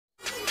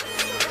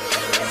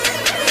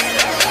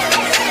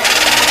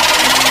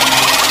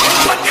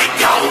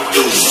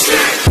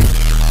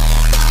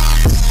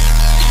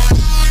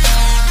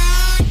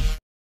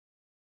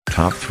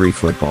Top 3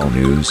 football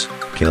news.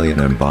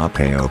 Kylian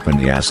Mbappe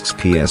openly asks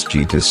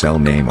PSG to sell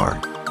Neymar.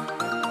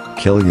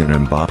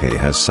 Kylian Mbappe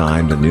has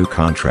signed a new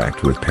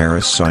contract with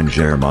Paris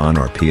Saint-Germain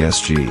or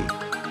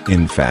PSG.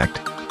 In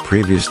fact,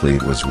 previously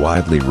it was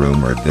widely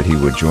rumored that he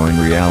would join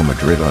Real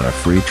Madrid on a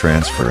free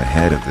transfer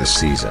ahead of this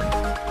season.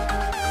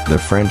 The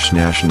French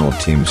national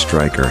team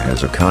striker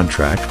has a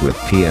contract with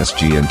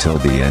PSG until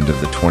the end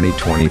of the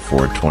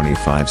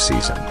 2024-25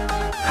 season.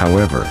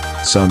 However,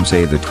 some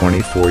say the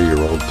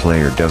 24-year-old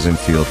player doesn't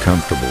feel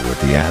comfortable with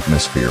the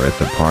atmosphere at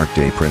the Parc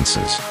des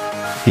Princes.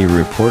 He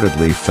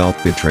reportedly felt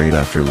betrayed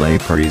after Le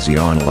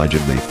Parisien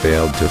allegedly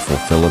failed to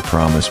fulfill a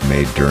promise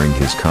made during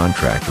his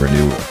contract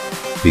renewal.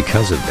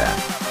 Because of that,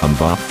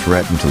 Mbappé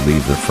threatened to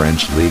leave the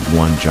French Ligue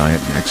 1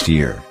 giant next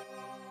year.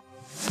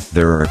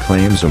 There are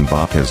claims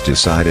Mbappé has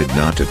decided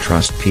not to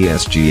trust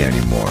PSG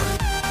anymore.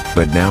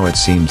 But now it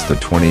seems the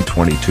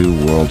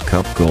 2022 World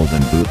Cup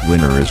Golden Boot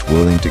winner is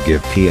willing to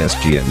give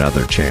PSG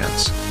another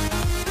chance.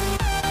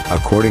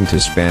 According to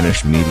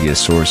Spanish media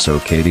source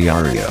OK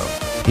Diario,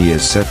 he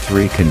has set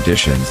 3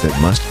 conditions that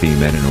must be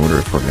met in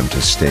order for him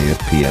to stay at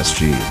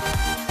PSG.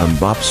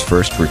 Mbappe's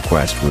first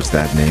request was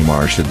that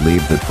Neymar should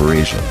leave the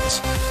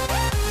Parisians.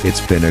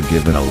 It's been a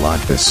given a lot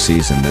this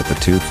season that the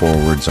two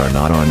forwards are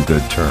not on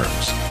good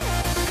terms.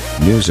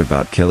 News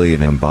about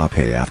Kylian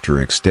Mbappe after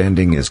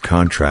extending his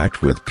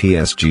contract with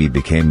PSG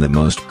became the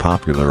most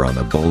popular on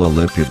the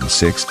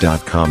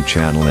bololipid6.com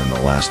channel in the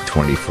last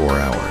 24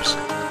 hours.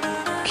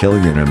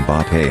 Kylian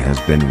Mbappe has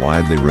been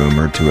widely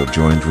rumored to have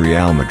joined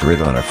Real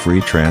Madrid on a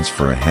free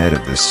transfer ahead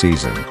of this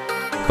season.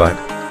 But,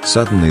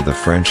 suddenly the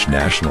French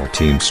national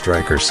team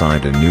striker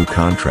signed a new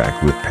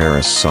contract with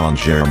Paris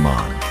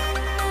Saint-Germain.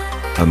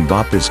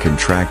 Mbappe is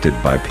contracted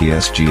by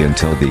PSG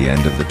until the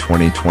end of the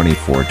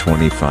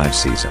 2024-25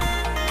 season.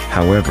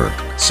 However,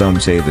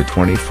 some say the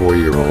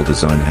 24-year-old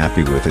is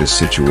unhappy with his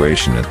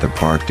situation at the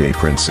Parc des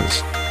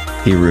Princes.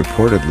 He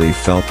reportedly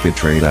felt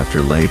betrayed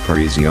after Le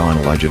Parisien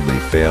allegedly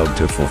failed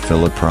to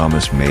fulfill a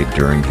promise made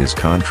during his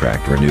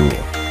contract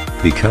renewal.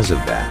 Because of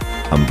that,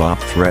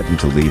 Mbappé threatened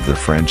to leave the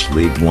French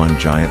Ligue 1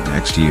 giant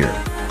next year.